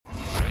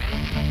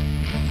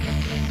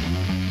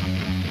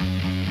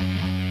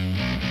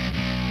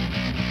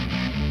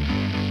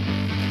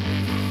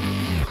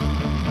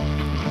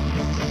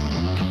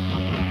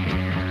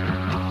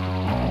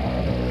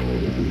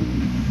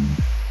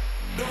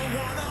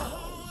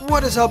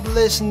What is up,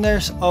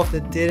 listeners of the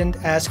Didn't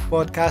Ask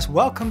podcast?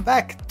 Welcome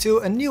back to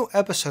a new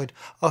episode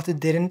of the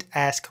Didn't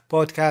Ask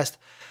podcast.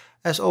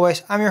 As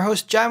always, I'm your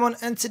host,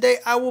 Jaimon, and today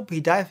I will be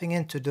diving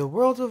into the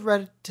world of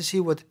Reddit to see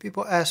what the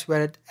people asked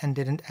Reddit and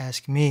didn't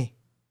ask me.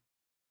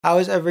 How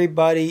is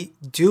everybody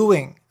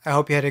doing? I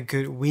hope you had a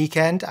good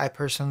weekend. I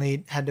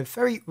personally had a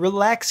very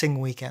relaxing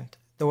weekend.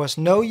 There was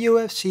no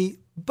UFC,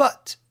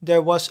 but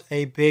there was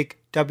a big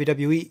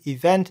WWE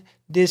event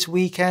this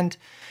weekend,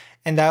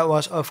 and that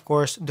was, of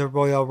course, the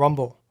Royal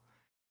Rumble.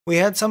 We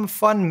had some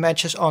fun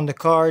matches on the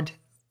card,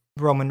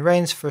 Roman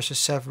Reigns versus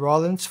Seth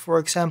Rollins, for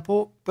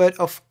example, but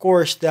of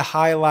course the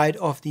highlight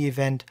of the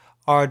event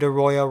are the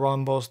Royal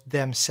Rumbles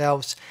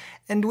themselves,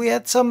 and we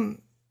had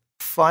some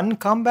fun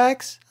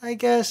comebacks, I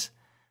guess,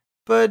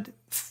 but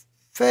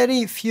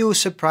very few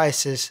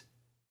surprises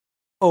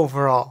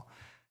overall.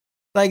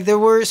 Like, there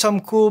were some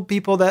cool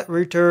people that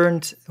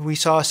returned. We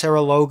saw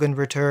Sarah Logan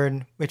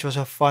return, which was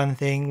a fun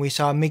thing. We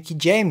saw Mickie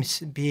James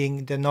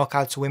being the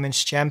Knockouts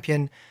Women's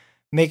Champion,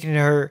 making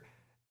her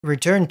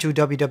return to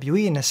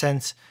WWE in a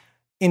sense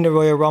in the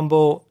Royal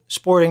Rumble,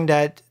 sporting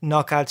that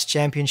Knockouts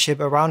Championship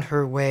around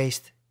her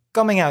waist,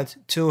 coming out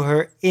to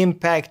her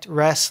Impact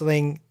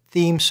Wrestling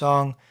theme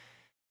song.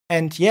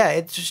 And yeah,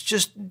 it's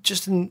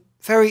just a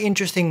very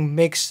interesting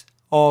mix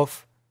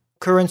of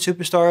current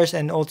superstars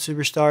and old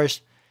superstars.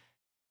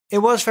 It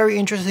was very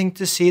interesting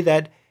to see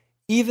that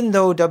even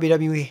though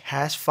WWE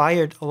has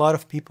fired a lot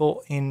of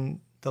people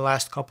in the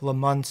last couple of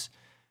months,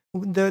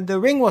 the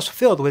ring was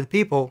filled with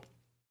people,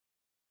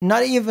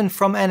 not even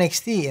from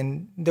NXT,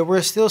 and there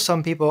were still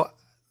some people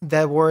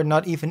that were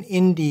not even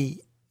in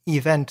the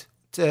event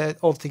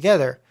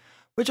altogether,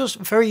 which was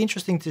very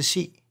interesting to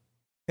see.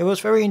 It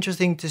was very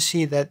interesting to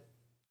see that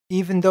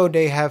even though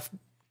they have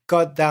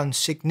cut down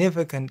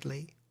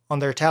significantly on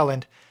their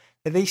talent,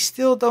 that they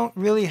still don't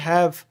really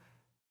have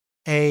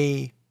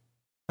a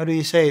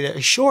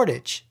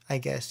shortage, I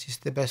guess is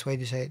the best way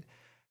to say it.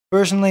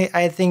 Personally,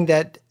 I think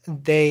that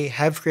they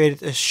have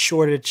created a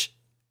shortage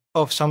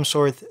of some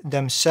sort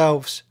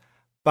themselves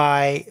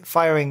by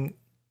firing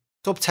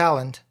top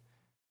talent,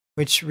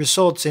 which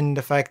results in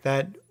the fact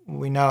that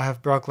we now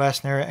have Brock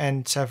Lesnar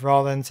and Seth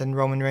Rollins and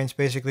Roman Reigns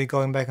basically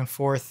going back and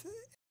forth.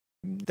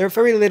 There are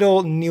very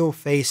little new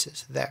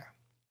faces there.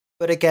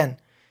 But again,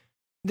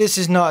 this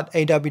is not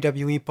a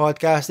WWE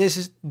podcast. This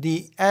is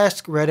the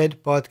Ask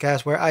Reddit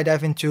podcast where I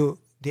dive into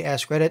the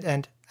Ask Reddit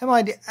and Am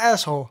I the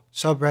Asshole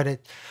subreddit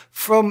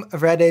from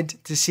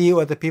Reddit to see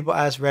what the people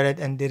asked Reddit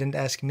and didn't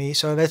ask me.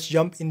 So let's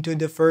jump into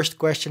the first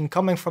question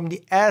coming from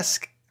the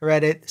Ask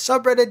Reddit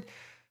subreddit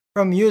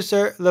from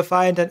user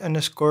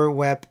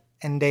Leviathan_web,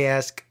 and they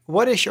ask,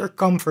 what is your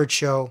comfort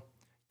show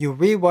you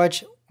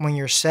rewatch when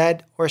you're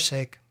sad or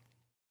sick?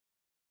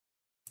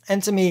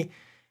 And to me,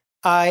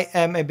 I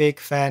am a big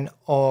fan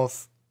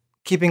of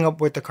Keeping Up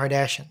with the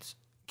Kardashians.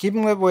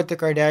 Keeping Up with the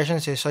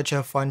Kardashians is such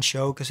a fun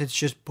show because it's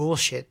just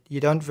bullshit.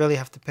 You don't really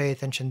have to pay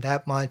attention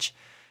that much.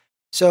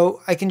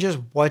 So I can just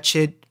watch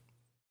it,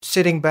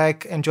 sitting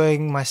back,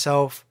 enjoying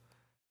myself.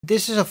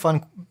 This is a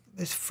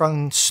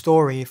fun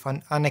story,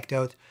 fun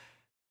anecdote.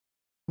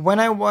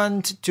 When I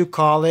went to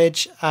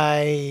college,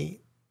 I've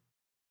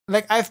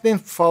been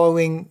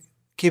following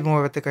Keeping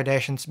Up with the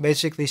Kardashians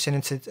basically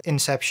since its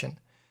inception.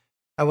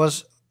 I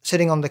was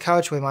sitting on the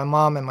couch with my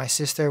mom and my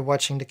sister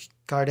watching the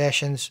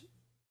Kardashians,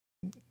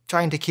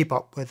 trying to keep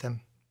up with them.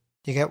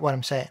 You get what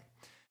I'm saying?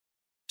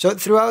 So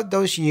throughout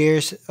those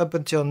years, up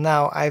until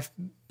now, I've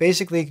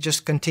basically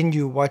just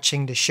continued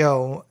watching the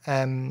show,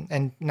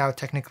 and now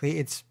technically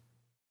it's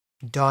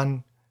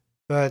done,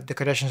 but the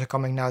Kardashians are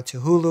coming now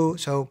to Hulu,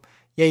 so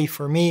yay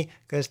for me,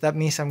 because that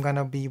means I'm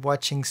gonna be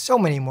watching so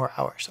many more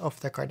hours of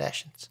the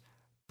Kardashians.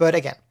 But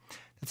again,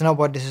 that's not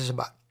what this is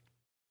about.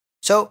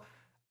 So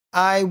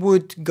I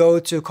would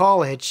go to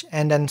college,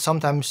 and then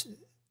sometimes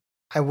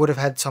I would have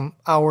had some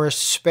hours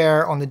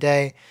spare on the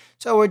day,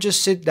 so I would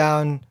just sit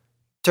down,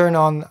 turn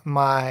on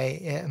my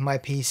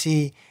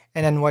PC,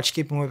 and then watch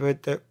Keeping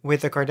with the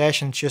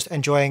Kardashians, just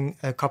enjoying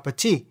a cup of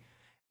tea.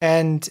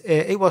 And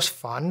it was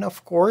fun,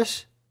 of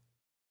course.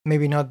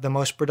 Maybe not the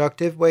most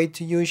productive way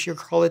to use your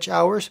college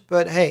hours,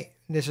 but hey,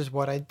 this is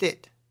what I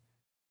did.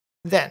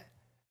 Then,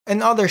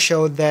 another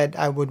show that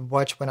I would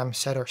watch when I'm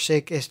sad or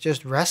sick is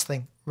just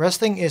wrestling.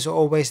 Wrestling is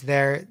always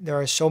there. There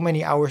are so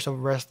many hours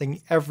of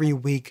wrestling every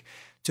week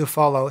to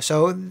follow.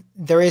 So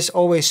there is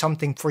always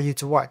something for you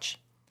to watch.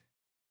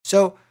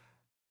 So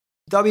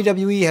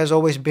WWE has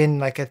always been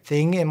like a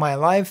thing in my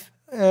life.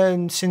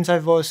 And since I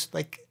was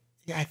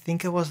I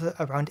think it was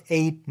around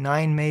 8,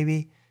 9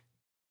 maybe.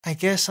 I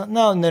guess,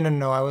 no,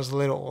 I was a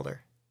little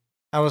older.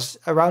 I was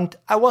around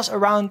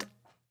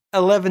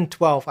 11,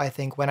 12, I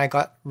think, when I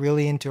got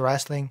really into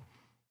wrestling.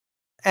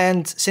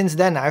 And since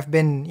then, I've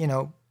been,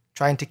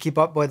 trying to keep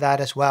up with that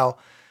as well,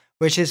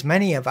 which is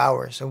many of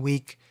hours a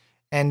week.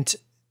 And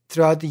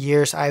throughout the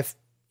years, I've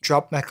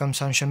dropped my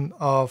consumption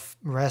of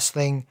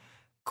wrestling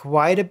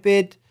quite a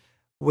bit,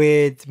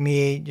 with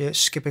me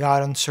just skipping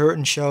out on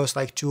certain shows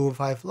like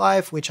 205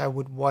 Live, which I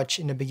would watch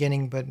in the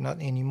beginning but not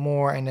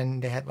anymore. And then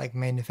they had like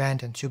Main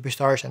Event and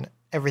Superstars and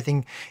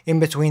everything in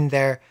between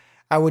there.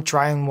 I would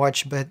try and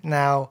watch, but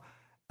now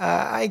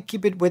I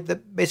keep it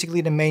with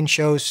basically the main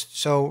shows,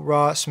 so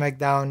Raw,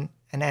 SmackDown,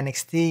 and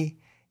NXT.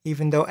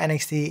 Even though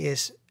NXT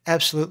is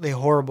absolutely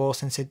horrible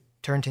since it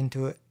turned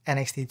into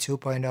NXT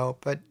 2.0,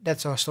 but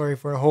that's a story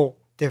for a whole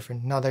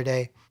different another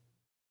day.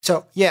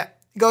 So yeah,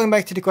 going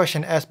back to the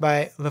question asked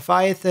by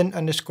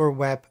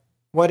Leviathan_web,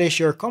 what is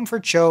your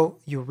comfort show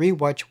you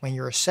rewatch when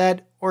you're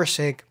sad or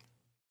sick?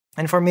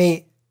 And for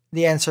me,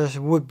 the answers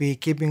would be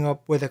Keeping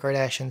Up with the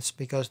Kardashians,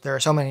 because there are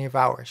so many of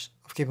hours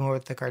of Keeping Up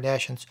with the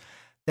Kardashians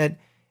that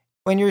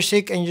when you're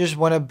sick and you just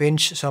want to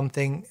binge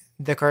something,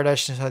 the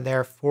Kardashians are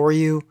there for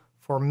you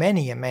for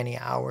many and many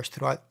hours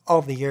throughout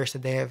all the years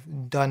that they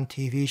have done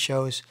TV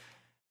shows,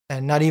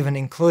 and not even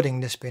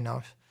including the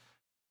spin-offs.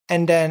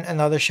 And then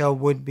another show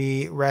would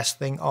be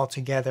wrestling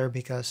altogether,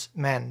 because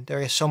man,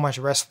 there is so much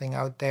wrestling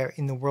out there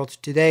in the world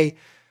today,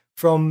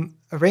 from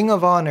Ring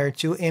of Honor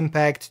to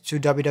Impact to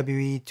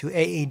WWE to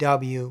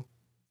AEW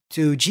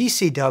to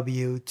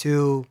GCW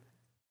to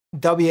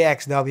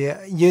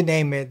WXW, you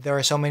name it. There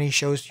are so many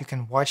shows you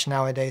can watch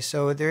nowadays,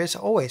 so there is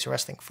always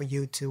wrestling for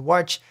you to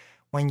watch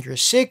when you're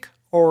sick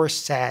or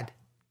sad.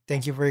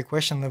 Thank you for your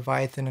question,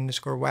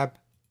 Leviathan_web.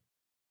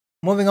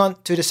 Moving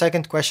on to the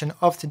second question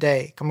of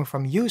today, coming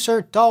from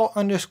user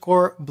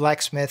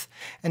tall_blacksmith,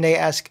 and they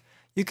ask,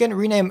 you can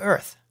rename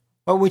Earth.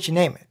 What would you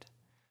name it?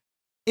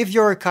 If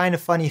you're a Kind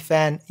of Funny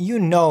fan, you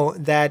know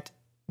that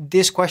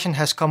this question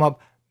has come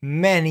up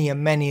many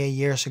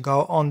years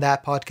ago on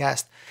that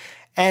podcast.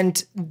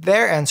 And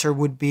their answer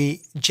would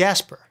be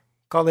Jasper.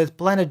 Call it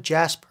Planet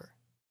Jasper.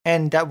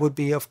 And that would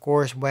be, of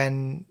course,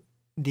 when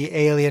the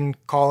alien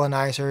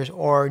colonizers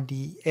or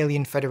the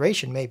alien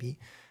federation, maybe,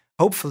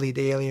 hopefully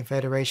the alien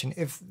federation,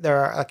 if there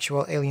are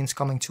actual aliens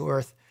coming to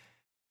Earth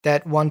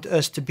that want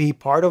us to be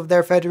part of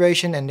their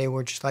federation, and they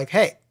were just like,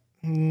 hey,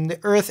 the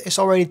Earth is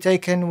already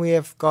taken. We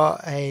have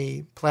got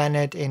a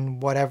planet in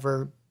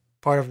whatever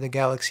part of the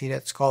galaxy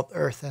that's called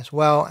Earth as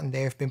well, and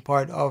they have been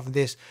part of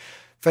this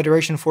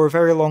federation for a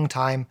very long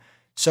time.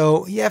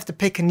 So you have to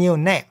pick a new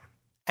name.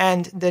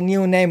 And the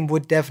new name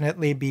would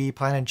definitely be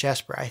Planet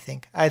Jasper, I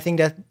think. I think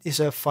that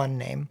is a fun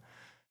name.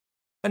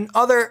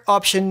 Another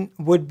option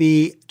would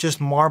be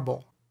just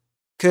Marble,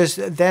 because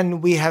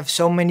then we have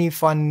so many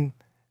fun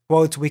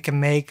quotes we can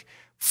make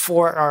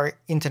for our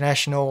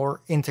international or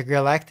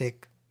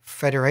intergalactic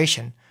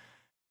federation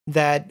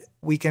that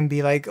we can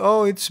be like,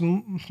 oh, it's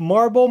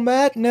Marble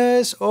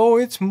Madness, oh,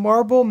 it's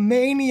Marble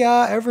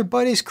Mania,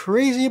 everybody's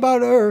crazy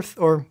about Earth,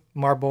 or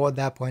Marble at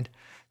that point.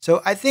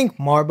 So I think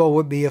Marble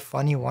would be a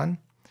funny one.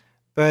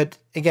 But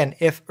again,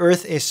 if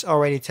Earth is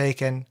already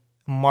taken,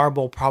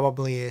 Marble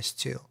probably is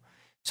too.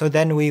 So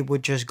then we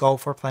would just go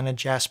for Planet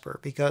Jasper,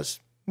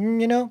 because,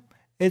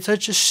 it's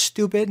such a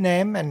stupid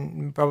name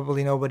and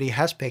probably nobody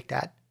has picked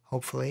that,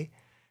 hopefully.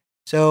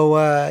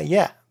 So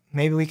yeah,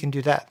 maybe we can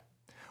do that.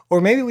 Or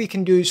maybe we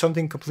can do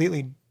something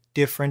completely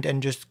different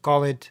and just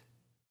call it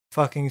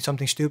fucking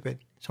something stupid,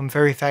 some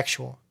very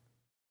factual.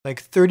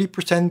 Like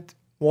 30%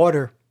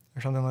 water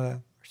or something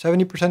like that.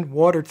 70%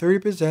 water,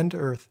 30%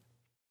 Earth.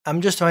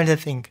 I'm just trying to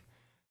think.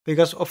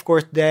 Because, of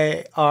course,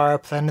 there are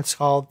planets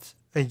called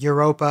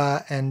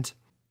Europa and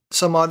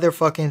some other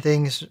fucking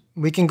things.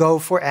 We can go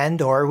for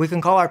Andor. We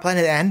can call our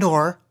planet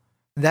Andor.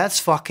 That's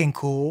fucking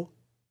cool.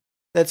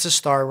 That's a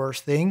Star Wars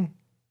thing.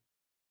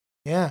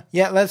 Yeah,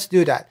 let's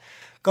do that.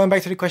 Going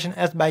back to the question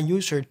asked by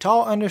user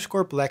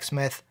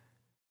tall_blacksmith,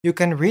 you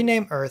can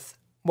rename Earth.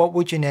 What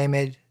would you name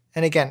it?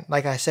 And again,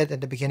 like I said at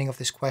the beginning of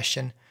this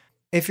question,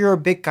 if you're a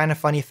big Kind of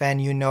Funny fan,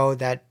 you know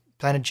that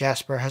Planet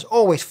Jasper has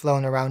always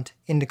flown around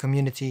in the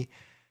community.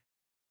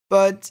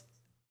 But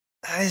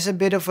it's a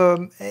bit of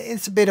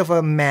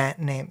a meh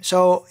name.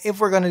 So if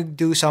we're gonna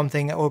do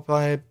something,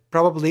 we'll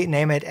probably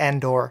name it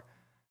Andor,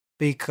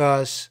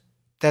 because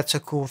that's a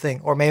cool thing.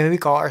 Or maybe we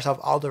call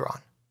ourselves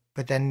Alderaan,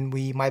 but then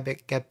we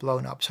might get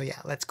blown up. So yeah,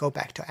 let's go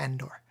back to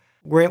Andor.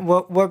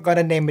 We're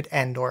gonna name it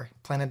Andor,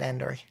 Planet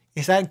Andor.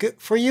 Is that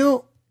good for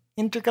you,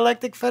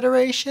 Intergalactic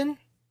Federation?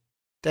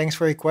 Thanks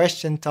for your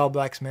question, Tall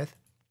Blacksmith.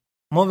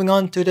 Moving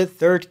on to the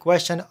third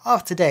question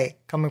of today,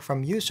 coming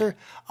from user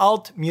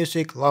Alt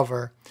Music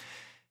Lover,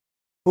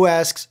 who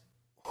asks,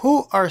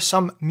 who are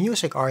some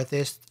music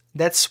artists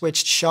that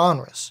switched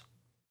genres?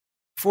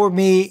 For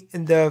me,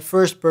 the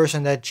first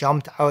person that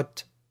jumped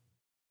out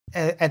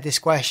at this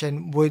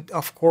question would,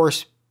 of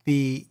course,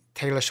 be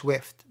Taylor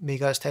Swift,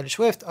 because Taylor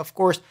Swift, of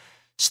course,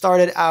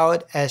 started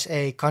out as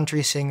a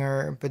country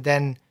singer, but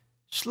then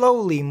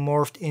slowly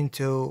morphed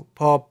into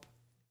pop,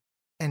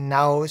 and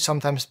now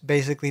sometimes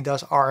basically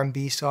does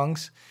R&B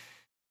songs.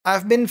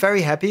 I've been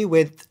very happy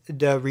with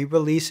the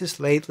re-releases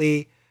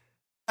lately.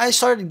 I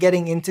started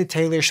getting into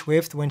Taylor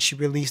Swift when she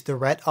released the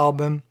Red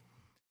album.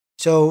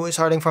 So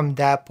starting from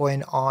that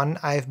point on,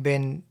 I've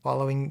been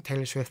following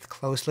Taylor Swift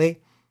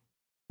closely.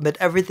 But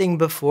everything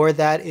before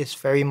that is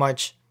very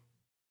much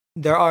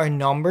there are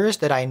numbers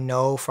that I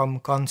know from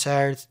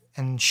concerts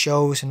and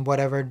shows and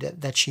whatever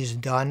that she's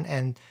done,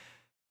 and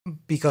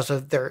because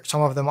of their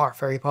some of them are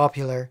very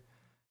popular.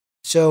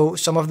 So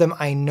some of them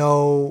I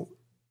know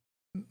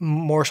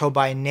more so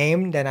by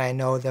name than I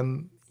know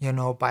them,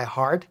 by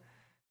heart.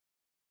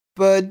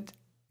 But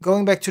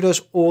going back to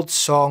those old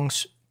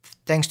songs,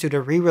 thanks to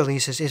the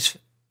re-releases, it's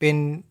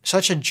been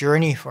such a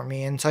journey for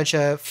me and such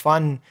a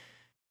fun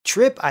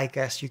trip, I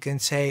guess you can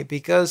say,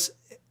 because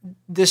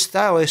the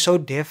style is so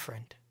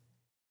different.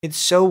 It's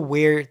so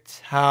weird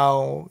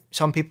how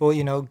some people,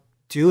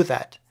 do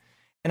that.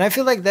 And I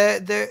feel like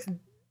that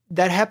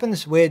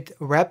happens with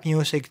rap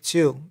music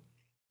too.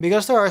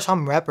 Because there are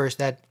some rappers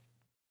that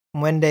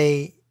when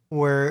they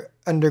were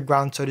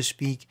underground, so to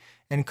speak,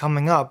 and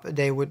coming up,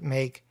 they would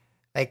make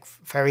like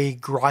very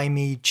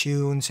grimy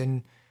tunes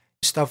and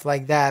stuff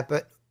like that.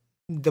 But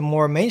the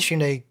more mainstream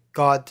they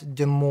got,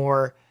 the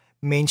more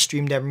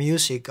mainstream their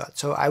music got.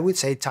 So I would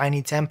say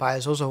Tiny Tempa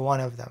is also one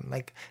of them.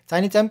 Like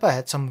Tiny Tempa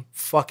had some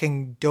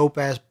fucking dope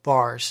ass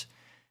bars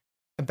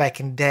back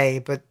in the day,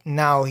 but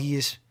now he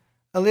is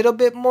a little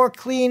bit more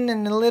clean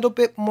and a little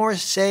bit more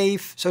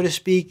safe, so to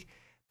speak,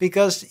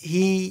 because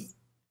he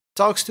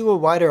talks to a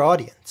wider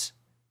audience.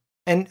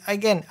 And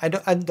again, I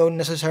don't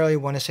necessarily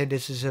want to say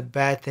this is a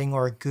bad thing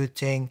or a good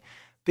thing,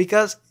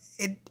 because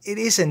it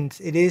isn't.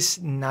 It is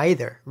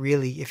neither,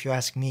 really, if you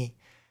ask me.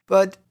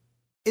 But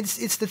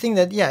it's the thing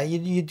that, yeah,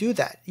 you do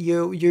that.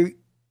 You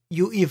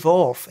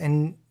evolve,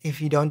 and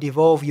if you don't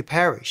evolve, you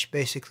perish.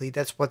 Basically,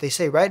 that's what they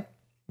say, right?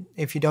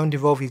 If you don't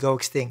evolve, you go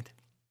extinct.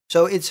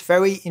 So it's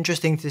very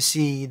interesting to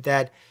see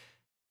that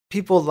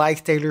people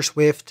like Taylor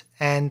Swift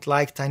and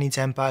like Tiny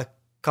Tempa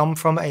come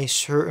from a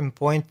certain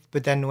point,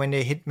 but then when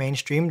they hit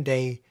mainstream,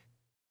 they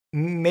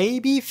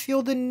maybe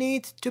feel the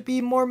need to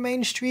be more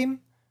mainstream,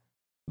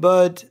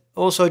 but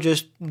also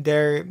just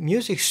their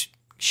music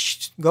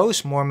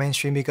goes more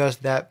mainstream because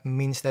that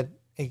means that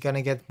it's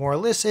gonna get more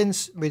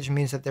listens, which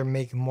means that they're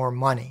making more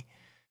money.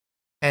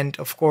 And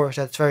of course,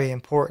 that's very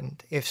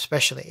important,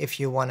 especially if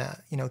you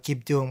wanna,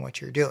 keep doing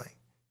what you're doing.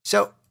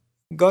 So,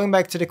 going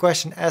back to the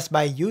question asked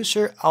by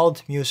user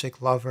Alt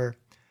Music Lover,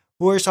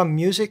 who are some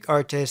music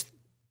artists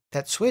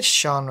that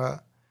switched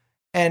genre?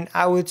 And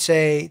I would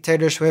say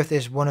Taylor Swift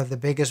is one of the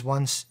biggest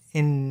ones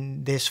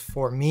in this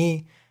for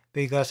me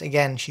because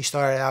again, she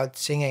started out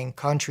singing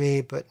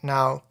country, but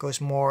now goes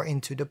more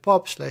into the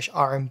pop slash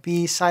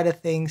R&B side of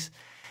things.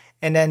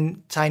 And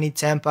then Tiny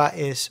Tampa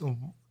is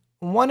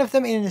one of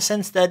them in the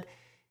sense that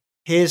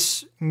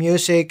his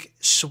music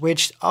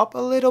switched up a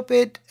little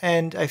bit,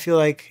 and I feel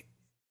like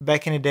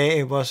back in the day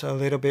it was a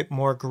little bit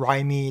more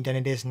grimy than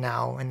it is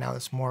now, and now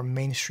it's more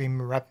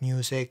mainstream rap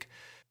music.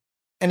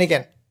 And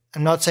again,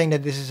 I'm not saying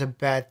that this is a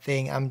bad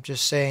thing. I'm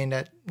just saying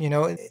that,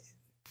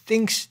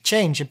 things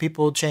change and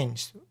people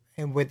change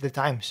with the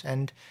times.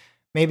 And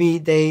maybe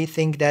they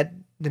think that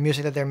the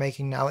music that they're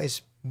making now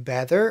is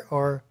better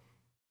or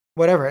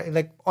whatever.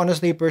 Like,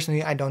 honestly,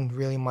 personally, I don't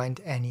really mind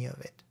any of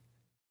it.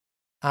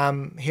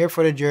 I'm here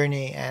for the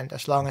journey, and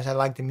as long as I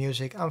like the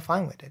music, I'm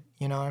fine with it.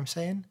 You know what I'm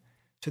saying?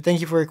 So thank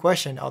you for your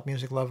question, Alt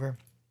Music Lover.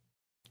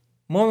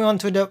 Moving on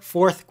to the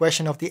fourth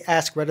question of the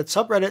Ask Reddit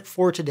subreddit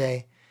for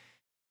today,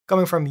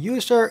 coming from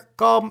user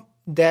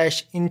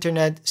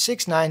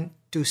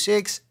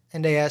com-internet6926,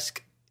 and they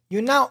ask, you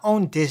now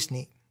own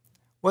Disney.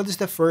 What is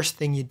the first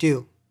thing you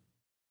do?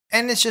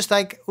 And it's just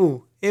like,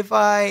 ooh, if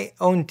I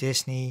own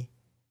Disney,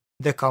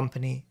 the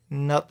company,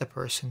 not the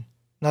person,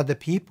 not the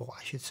people,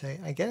 I should say,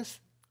 I guess.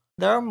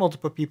 There are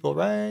multiple people,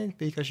 right?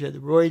 Because you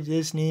had Roy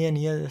Disney and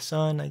he had a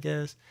son, I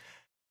guess.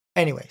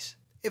 Anyways,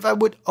 if I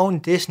would own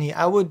Disney,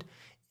 I would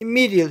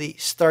immediately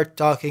start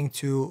talking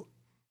to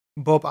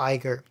Bob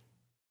Iger.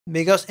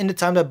 Because in the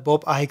time that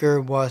Bob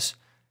Iger was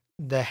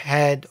the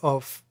head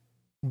of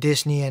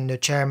Disney and the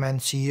chairman,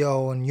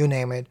 CEO, and you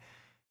name it,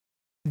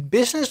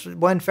 business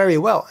went very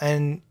well.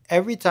 And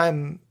every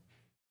time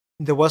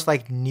there was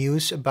like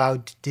news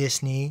about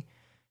Disney,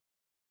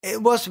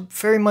 it was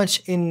very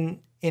much in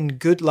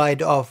good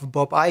light of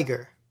Bob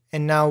Iger.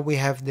 And now we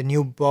have the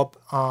new Bob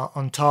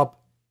on top.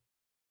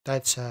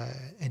 That's a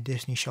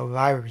Disney show if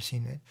I've ever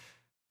seen it.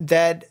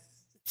 That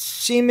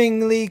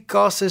seemingly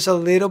causes a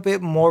little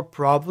bit more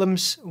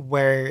problems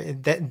where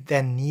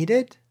than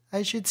needed,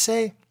 I should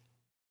say.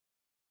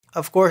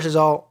 Of course, it's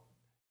all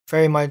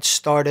very much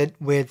started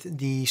with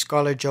the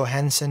Scarlett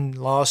Johansson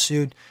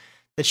lawsuit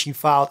that she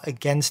filed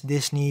against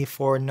Disney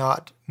for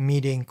not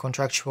meeting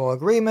contractual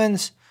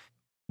agreements,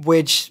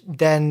 which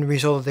then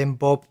resulted in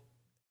Bob,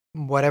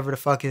 whatever the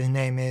fuck his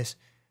name is,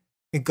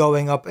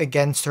 going up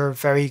against her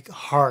very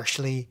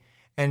harshly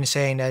and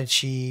saying that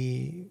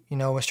she,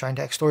 was trying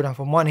to extort him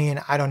for money.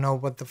 And I don't know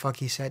what the fuck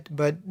he said,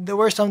 but there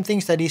were some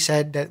things that he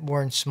said that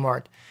weren't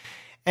smart.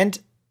 And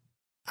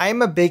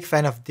I'm a big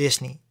fan of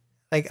Disney.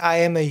 Like, I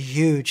am a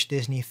huge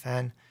Disney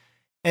fan.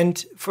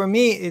 And for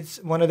me,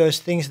 it's one of those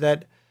things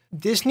that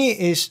Disney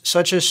is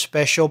such a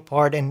special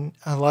part in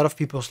a lot of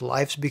people's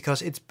lives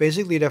because it's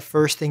basically the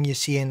first thing you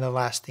see and the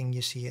last thing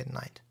you see at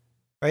night,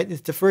 right?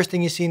 It's the first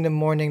thing you see in the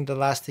morning, the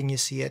last thing you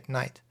see at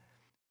night.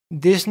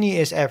 Disney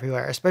is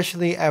everywhere,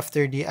 especially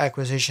after the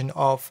acquisition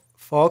of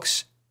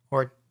Fox,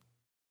 or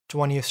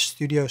 20th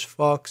Studios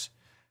Fox,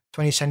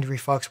 20th Century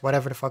Fox,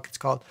 whatever the fuck it's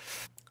called.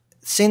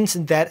 Since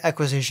that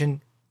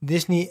acquisition,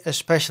 Disney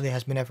especially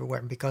has been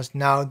everywhere, because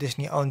now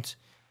Disney owns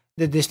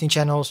the Disney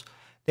channels.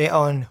 They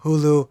own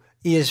Hulu,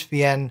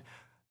 ESPN,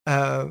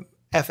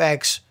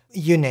 FX,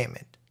 you name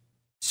it.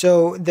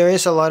 So there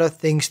is a lot of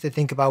things to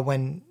think about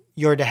when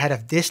you're the head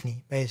of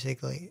Disney,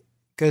 basically,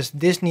 because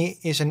Disney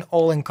is an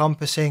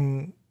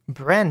all-encompassing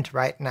brand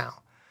right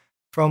now,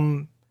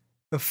 from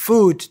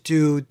food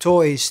to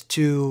toys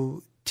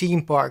to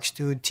theme parks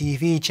to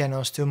TV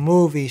channels to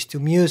movies to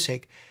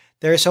music.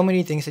 There are so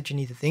many things that you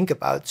need to think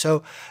about.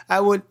 So I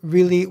would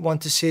really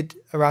want to sit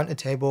around a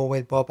table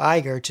with Bob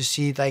Iger to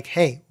see, like,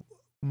 hey,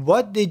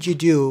 what did you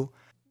do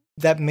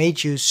that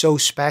made you so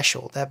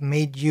special, that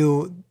made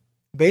you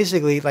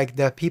basically like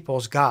the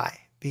people's guy?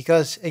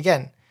 Because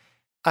again,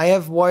 I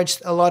have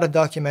watched a lot of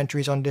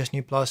documentaries on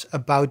Disney Plus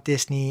about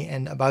Disney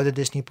and about the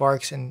Disney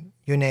parks and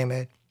you name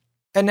it.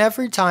 And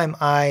every time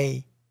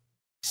I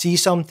see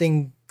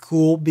something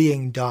cool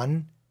being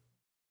done,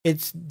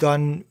 it's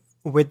done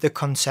with the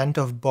consent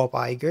of Bob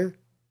Iger.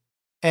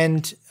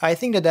 And I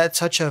think that that's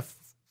such a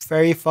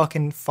very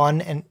fucking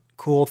fun and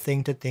cool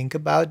thing to think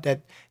about,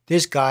 that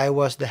this guy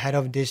was the head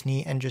of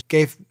Disney and just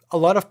gave a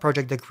lot of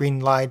project the green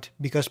light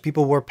because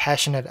people were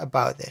passionate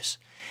about this.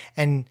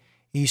 And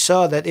you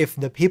saw that if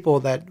the people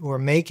that were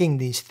making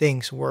these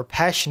things were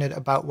passionate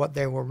about what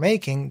they were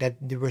making, that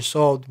the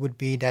result would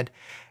be that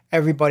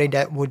everybody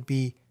that would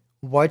be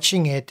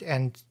watching it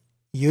and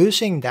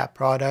using that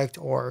product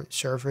or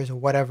service or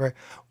whatever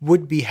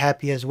would be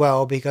happy as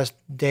well, because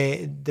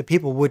the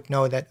people would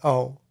know that,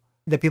 oh,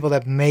 the people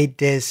that made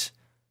this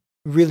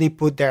really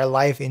put their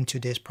life into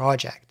this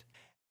project.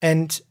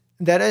 And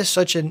that is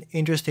such an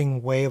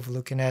interesting way of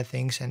looking at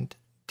things. And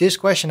this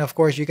question, of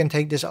course, you can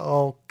take this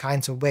all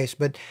kinds of ways,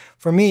 but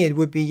for me it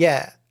would be,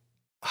 yeah,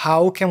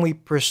 how can we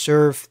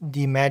preserve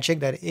the magic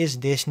that is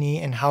Disney,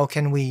 and how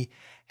can we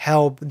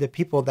help the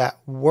people that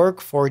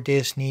work for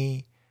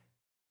Disney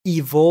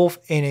evolve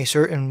in a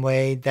certain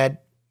way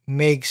that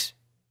makes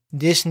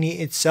Disney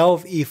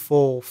itself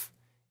evolve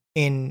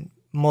in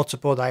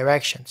multiple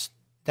directions?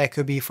 That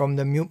could be from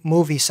the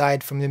movie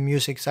side, from the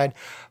music side,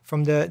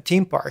 from the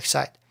theme park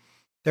side.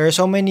 There are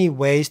so many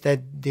ways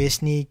that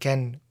Disney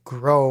can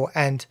grow,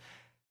 and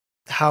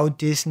how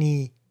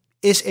Disney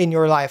is in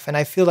your life. And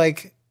I feel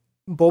like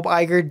Bob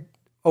Iger,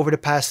 over the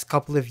past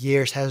couple of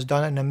years, has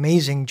done an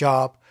amazing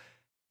job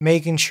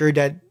making sure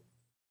that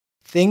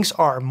things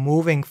are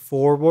moving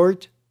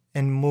forward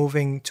and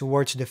moving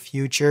towards the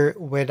future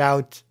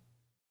without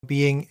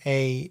being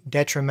a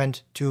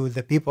detriment to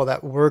the people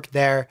that work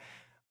there,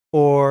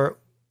 or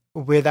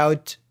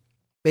without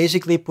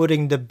basically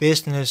putting the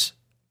business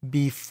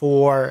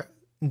before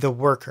the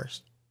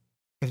workers,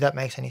 if that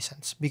makes any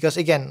sense. Because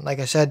again, like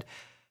I said,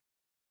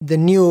 the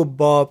new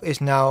Bob is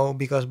now,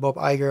 because Bob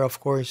Iger, of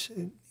course,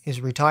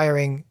 is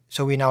retiring,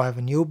 so we now have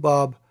a new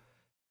Bob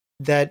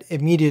that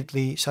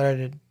immediately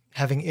started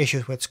having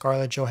issues with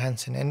Scarlett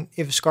Johansson. And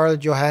if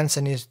Scarlett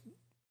Johansson is,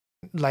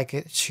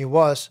 like she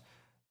was,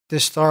 the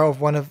star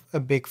of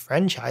a big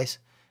franchise,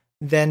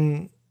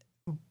 then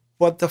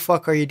what the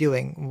fuck are you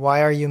doing?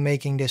 Why are you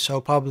making this so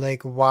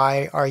public?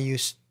 Why are you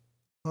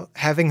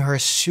having her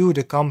sue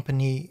the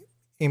company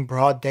in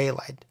broad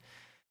daylight?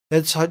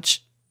 That's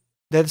such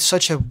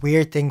a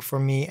weird thing for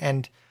me,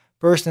 and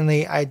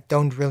personally, I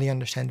don't really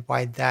understand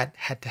why that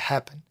had to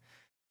happen.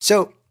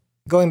 So,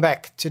 going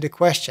back to the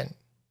question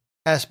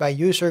asked by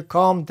user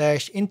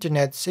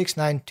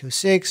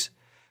calm-internet6926,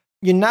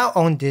 you now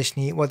own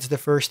Disney. What's the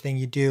first thing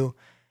you do?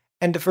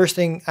 And the first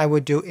thing I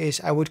would do is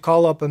I would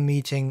call up a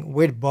meeting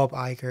with Bob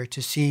Iger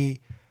to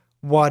see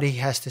what he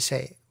has to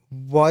say.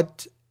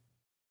 What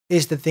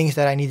is the things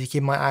that I need to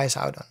keep my eyes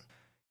out on?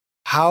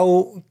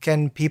 How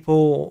can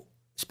people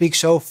speak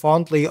so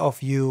fondly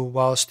of you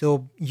while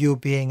still you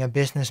being a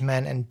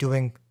businessman and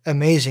doing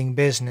amazing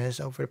business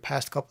over the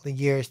past couple of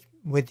years,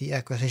 with the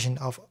acquisition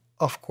of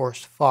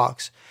course,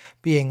 Fox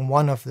being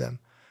one of them?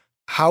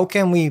 How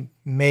can we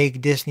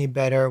make Disney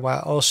better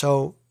while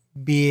also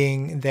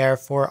being there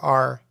for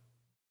our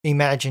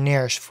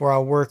Imagineers, for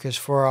our workers,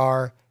 for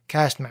our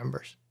cast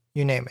members,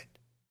 you name it?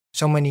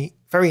 So many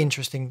very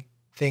interesting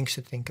things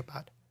to think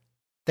about.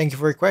 Thank you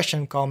for your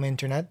question, Calm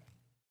Internet.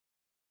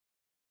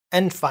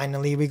 And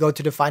finally, we go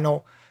to the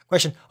final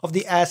question of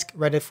the Ask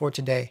Reddit for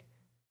today.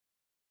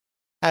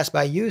 Asked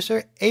by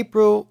user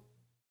April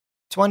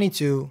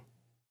 22,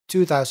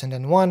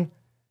 2001,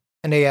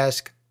 and they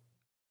ask,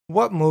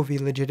 what movie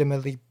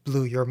legitimately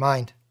blew your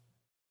mind?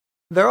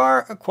 There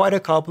are quite a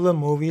couple of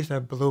movies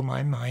that blew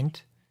my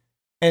mind,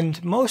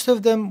 and most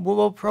of them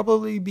will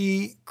probably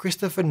be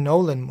Christopher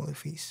Nolan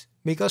movies,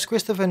 because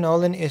Christopher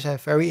Nolan is a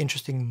very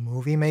interesting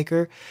movie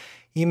maker.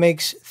 He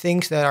makes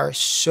things that are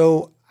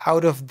so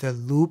out of the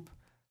loop,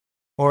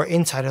 or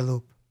inside a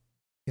loop,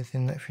 if you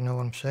know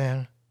what I'm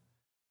saying,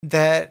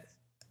 that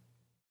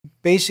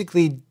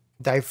basically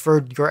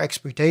divert your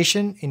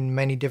expectation in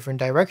many different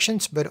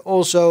directions, but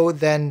also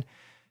then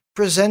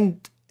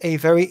present a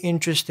very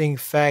interesting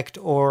fact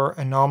or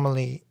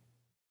anomaly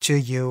to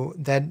you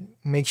that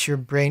makes your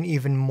brain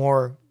even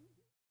more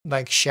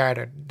like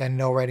shattered than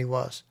it already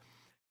was.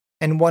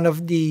 And one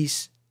of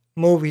these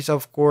movies,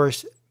 of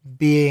course,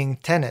 being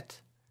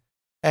Tenet.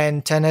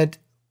 And Tenet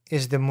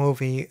is the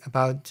movie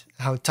about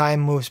how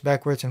time moves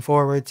backwards and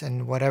forwards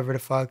and whatever the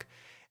fuck.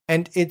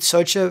 And it's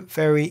such a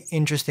very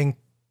interesting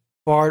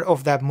part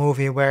of that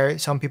movie where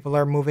some people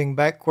are moving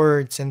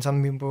backwards and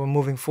some people are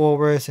moving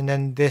forwards, and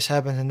then this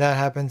happens and that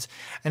happens,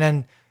 and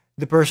then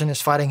the person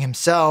is fighting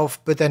himself,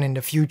 but then in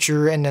the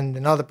future, and then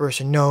another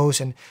person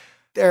knows. And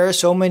there are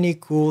so many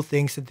cool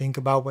things to think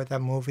about with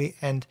that movie.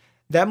 And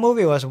that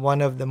movie was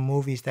one of the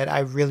movies that I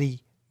really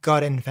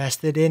got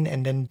invested in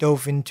and then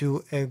dove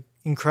into an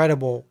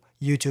incredible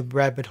YouTube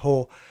rabbit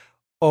hole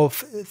of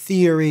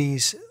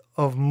theories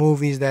of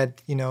movies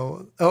that,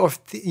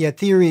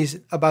 theories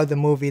about the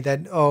movie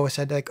that,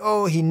 said like,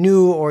 oh, he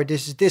knew, or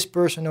this is this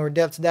person, or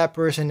that's that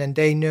person, and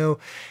they knew.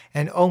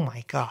 And oh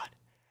my God,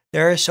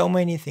 there are so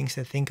many things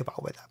to think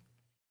about with that.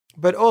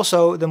 But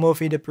also the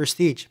movie The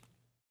Prestige.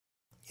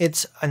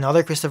 It's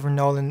another Christopher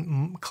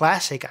Nolan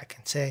classic, I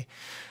can say,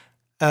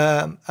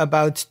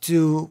 about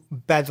two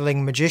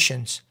battling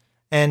magicians.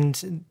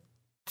 And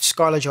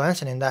Scarlett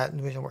Johansson in that,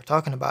 we're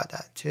talking about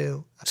that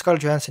too.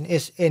 Scarlett Johansson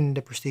is in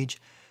The Prestige.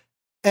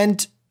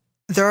 And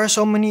there are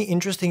so many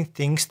interesting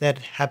things that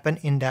happen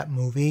in that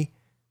movie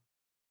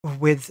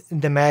with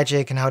the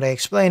magic and how they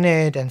explain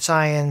it and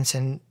science.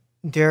 And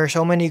there are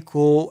so many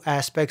cool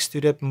aspects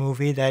to that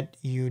movie that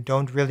you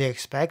don't really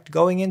expect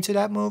going into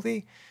that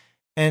movie.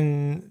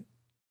 And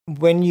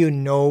when you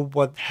know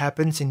what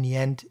happens in the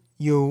end,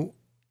 you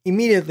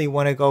immediately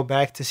want to go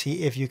back to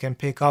see if you can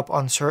pick up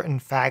on certain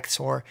facts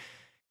or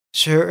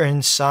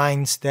certain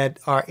signs that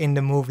are in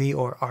the movie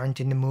or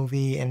aren't in the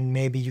movie, and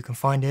maybe you can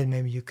find it,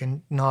 maybe you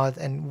can not,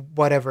 and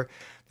whatever.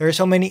 There are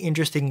so many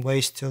interesting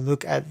ways to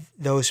look at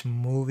those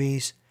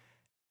movies,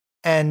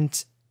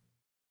 and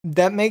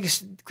that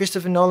makes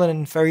Christopher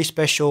Nolan a very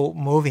special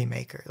movie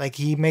maker. Like,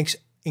 he makes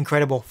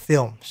incredible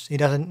films. He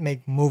doesn't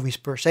make movies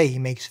per se, he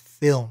makes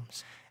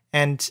films.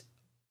 And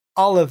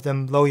all of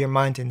them blow your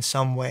mind in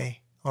some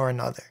way or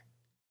another.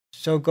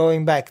 So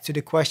going back to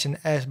the question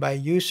asked by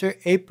user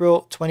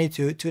April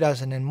 22,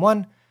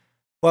 2001,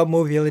 what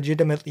movie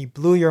legitimately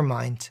blew your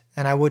mind?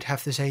 And I would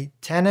have to say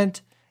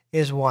Tenet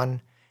is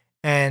one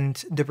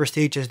and The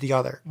Prestige is the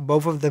other.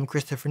 Both of them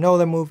Christopher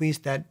Nolan movies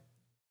that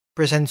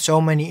present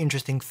so many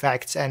interesting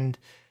facts, and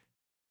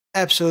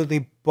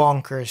absolutely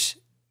bonkers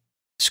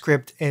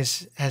script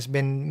has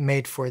been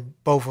made for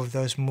both of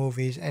those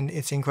movies. And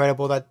it's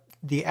incredible that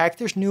the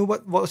actors knew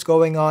what was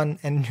going on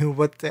and knew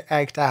what to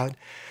act out.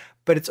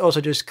 But it's also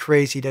just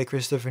crazy that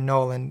Christopher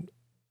Nolan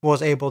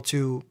was able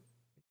to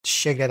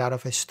shake that out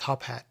of his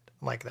top hat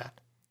like that.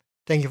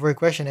 Thank you for your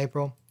question,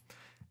 April.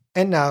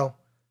 And now,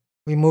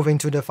 we're moving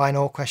to the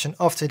final question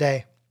of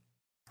today.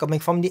 Coming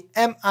from the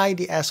Am I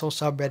the Asshole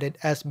subreddit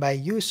asked by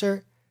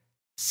user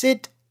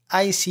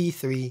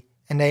SidIC3.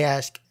 And they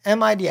ask,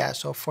 am I the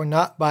asshole for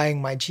not buying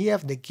my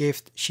GF the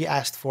gift she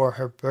asked for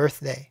her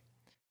birthday?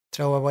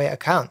 Throwaway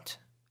account.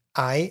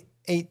 I,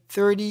 a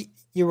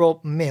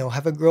 30-year-old male,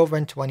 have a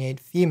girlfriend, 28,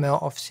 female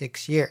of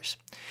 6 years.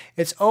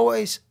 It's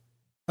always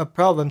a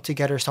problem to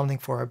get her something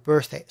for her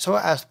birthday, so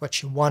I asked what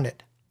she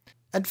wanted.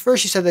 At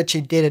first she said that she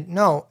didn't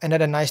know and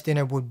that a nice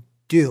dinner would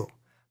do.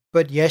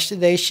 But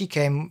yesterday she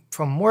came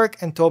from work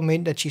and told me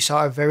that she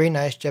saw a very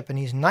nice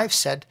Japanese knife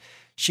set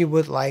she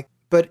would like,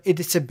 but it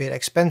is a bit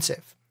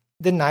expensive.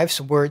 The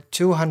knives were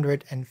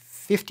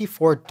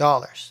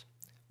 $254,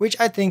 which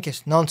I think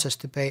is nonsense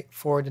to pay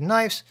for the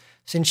knives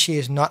since she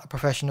is not a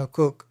professional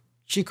cook.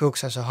 She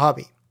cooks as a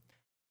hobby.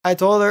 I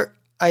told her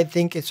I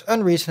think it's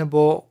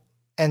unreasonable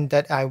and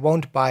that I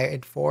won't buy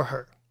it for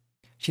her.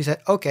 She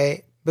said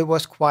okay, but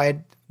was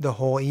quiet the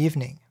whole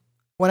evening.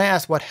 When I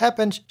asked what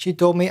happened, she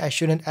told me I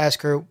shouldn't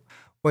ask her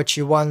what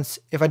she wants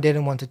if I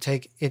didn't want to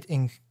take it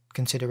in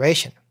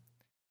consideration.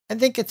 I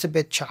think it's a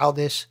bit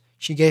childish.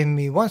 She gave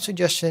me one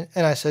suggestion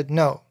and I said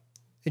no,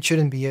 it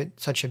shouldn't be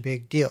such a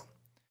big deal.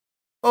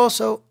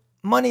 Also,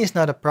 money is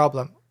not a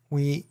problem.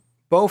 We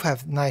both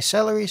have nice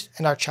salaries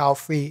and are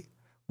child-free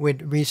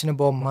with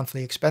reasonable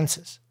monthly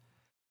expenses.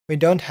 We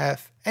don't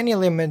have any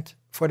limit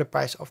for the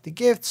price of the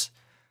gifts.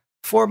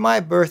 For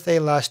my birthday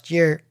last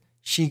year,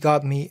 she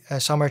got me a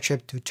summer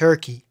trip to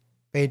Turkey,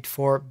 paid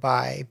for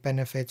by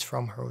benefits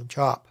from her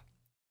job.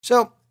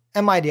 So,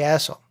 am I the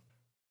asshole?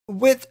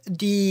 With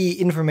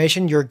the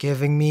information you're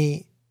giving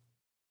me,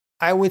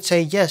 I would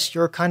say yes,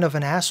 you're kind of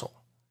an asshole.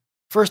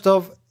 First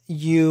off,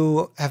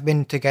 you have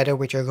been together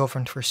with your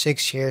girlfriend for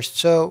 6 years,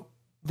 so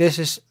this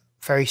is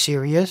very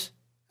serious,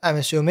 I'm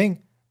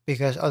assuming,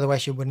 because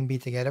otherwise you wouldn't be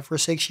together for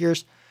 6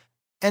 years.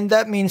 And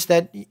that means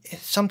that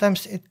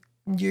sometimes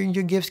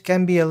your gifts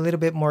can be a little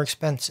bit more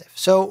expensive.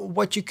 So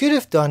what you could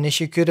have done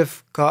is you could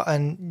have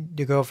gotten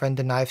the girlfriend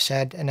the knife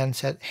set and then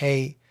said,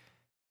 hey,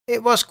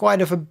 it was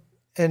quite of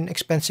an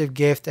expensive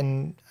gift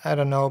and I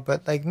don't know,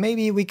 but like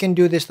maybe we can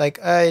do this like,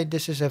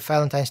 this is a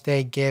Valentine's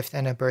Day gift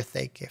and a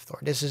birthday gift, or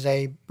this is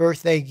a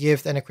birthday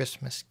gift and a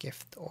Christmas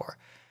gift, or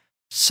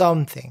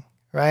something,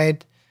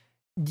 right?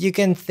 You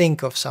can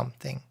think of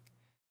something.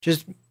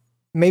 Just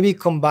maybe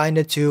combine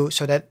the two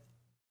so that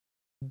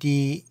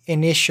the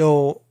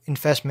initial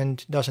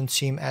investment doesn't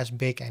seem as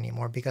big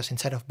anymore, because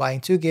instead of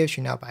buying two gifts,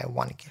 you now buy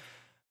one gift.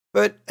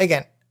 But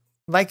again,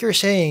 like you're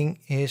saying,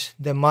 is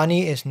the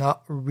money is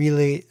not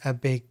really a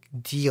big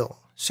deal.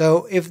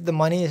 So if the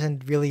money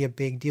isn't really a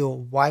big deal,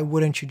 why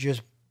wouldn't you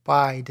just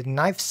buy the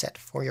knife set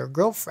for your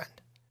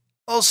girlfriend?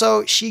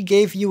 Also, she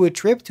gave you a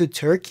trip to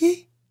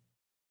Turkey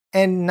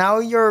and now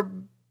you're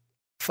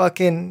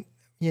fucking,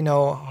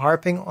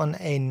 harping on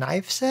a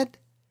knife set?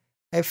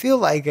 I feel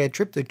like a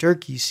trip to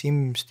Turkey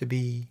seems to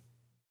be,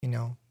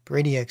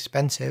 pretty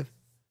expensive.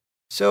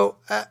 So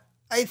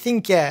I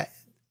think, yeah,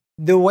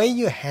 the way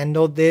you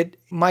handled it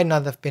might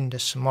not have been the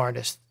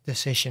smartest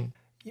decision.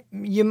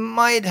 You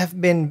might have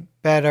been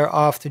better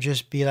off to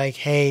just be like,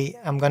 hey,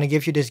 I'm going to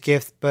give you this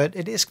gift, but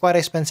it is quite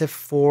expensive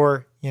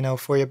for,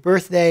 for your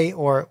birthday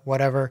or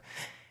whatever.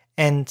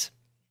 And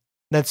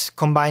let's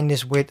combine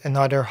this with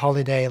another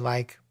holiday,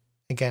 like,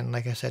 again,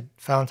 like I said,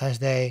 Valentine's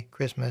Day,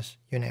 Christmas,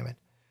 you name it.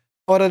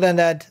 Other than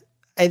that,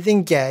 I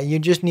think, yeah, you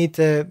just need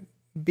to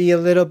be a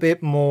little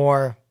bit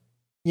more.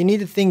 You need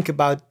to think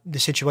about the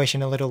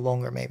situation a little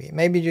longer, maybe.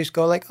 Maybe just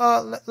go like,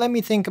 oh, let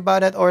me think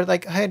about it. Or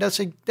like, hey, that's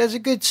a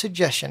good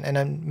suggestion. And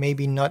then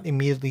maybe not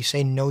immediately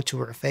say no to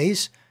her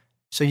face.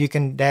 So you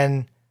can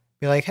then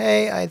be like,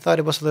 hey, I thought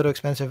it was a little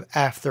expensive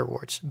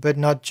afterwards. But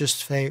not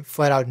just say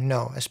flat out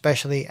no,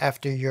 especially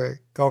after your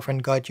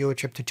girlfriend got you a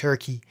trip to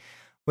Turkey,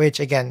 which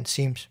again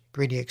seems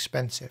pretty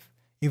expensive,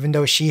 even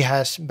though she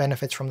has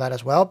benefits from that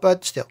as well,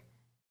 but still.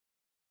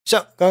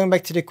 So, going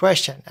back to the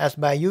question asked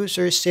by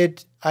user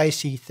Sid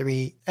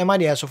IC3, am I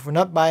the asshole for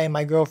not buying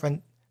my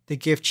girlfriend the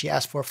gift she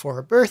asked for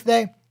her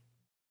birthday?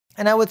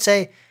 And I would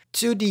say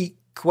to the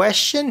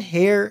question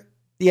here,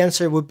 the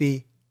answer would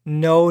be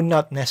no,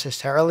 not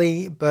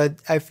necessarily, but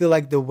I feel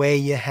like the way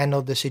you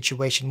handled the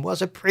situation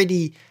was a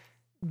pretty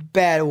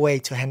bad way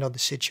to handle the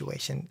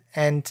situation.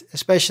 And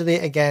especially,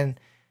 again,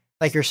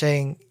 like you're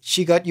saying,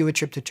 she got you a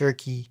trip to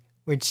Turkey,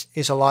 which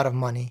is a lot of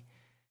money.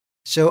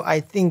 So I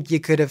think you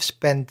could have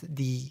spent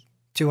the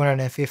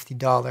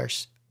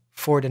 $250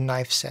 for the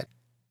knife set,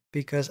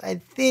 because I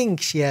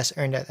think she has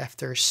earned that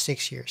after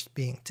 6 years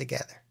being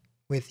together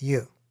with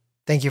you.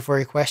 Thank you for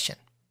your question.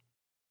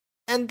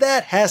 And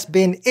that has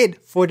been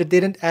it for the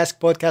Didn't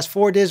Ask podcast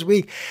for this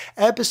week,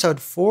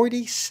 episode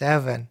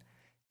 47.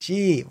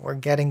 Gee, we're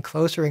getting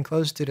closer and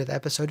closer to that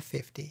episode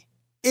 50.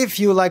 If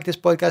you like this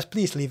podcast,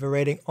 please leave a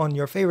rating on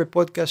your favorite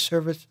podcast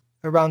service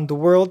around the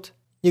world.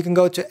 You can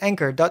go to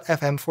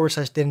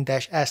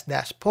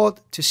anchor.fm/didn't-ask-pod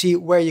to see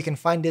where you can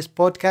find this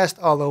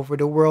podcast all over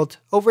the world.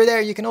 Over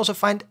there, you can also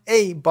find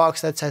a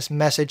box that says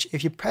message.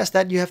 If you press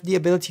that, you have the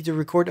ability to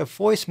record a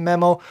voice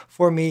memo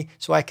for me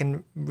so I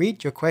can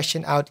read your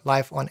question out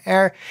live on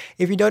air.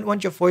 If you don't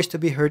want your voice to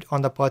be heard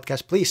on the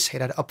podcast, please say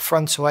that up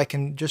front so I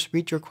can just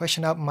read your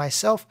question out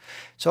myself,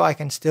 so I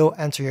can still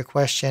answer your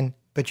question,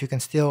 but you can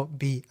still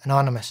be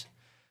anonymous.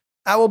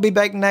 I will be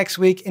back next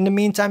week. In the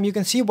meantime, you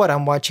can see what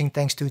I'm watching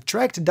thanks to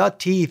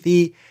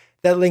Tracked.tv.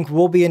 That link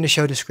will be in the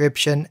show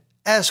description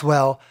as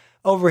well.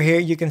 Over here,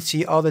 you can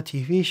see all the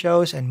TV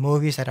shows and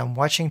movies that I'm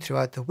watching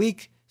throughout the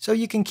week, so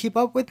you can keep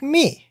up with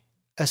me,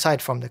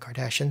 aside from the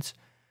Kardashians,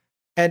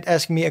 and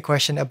ask me a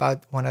question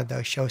about one of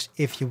those shows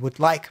if you would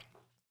like.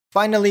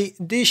 Finally,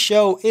 this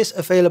show is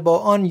available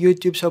on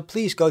YouTube, so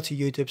please go to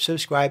YouTube,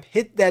 subscribe,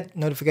 hit that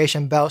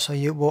notification bell so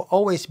you will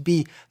always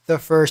be the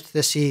first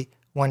to see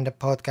when the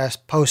podcast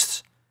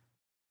posts.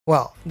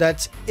 Well,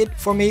 that's it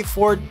for me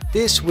for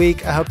this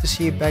week. I hope to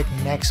see you back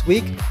next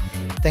week.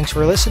 Thanks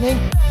for listening.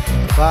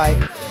 Bye.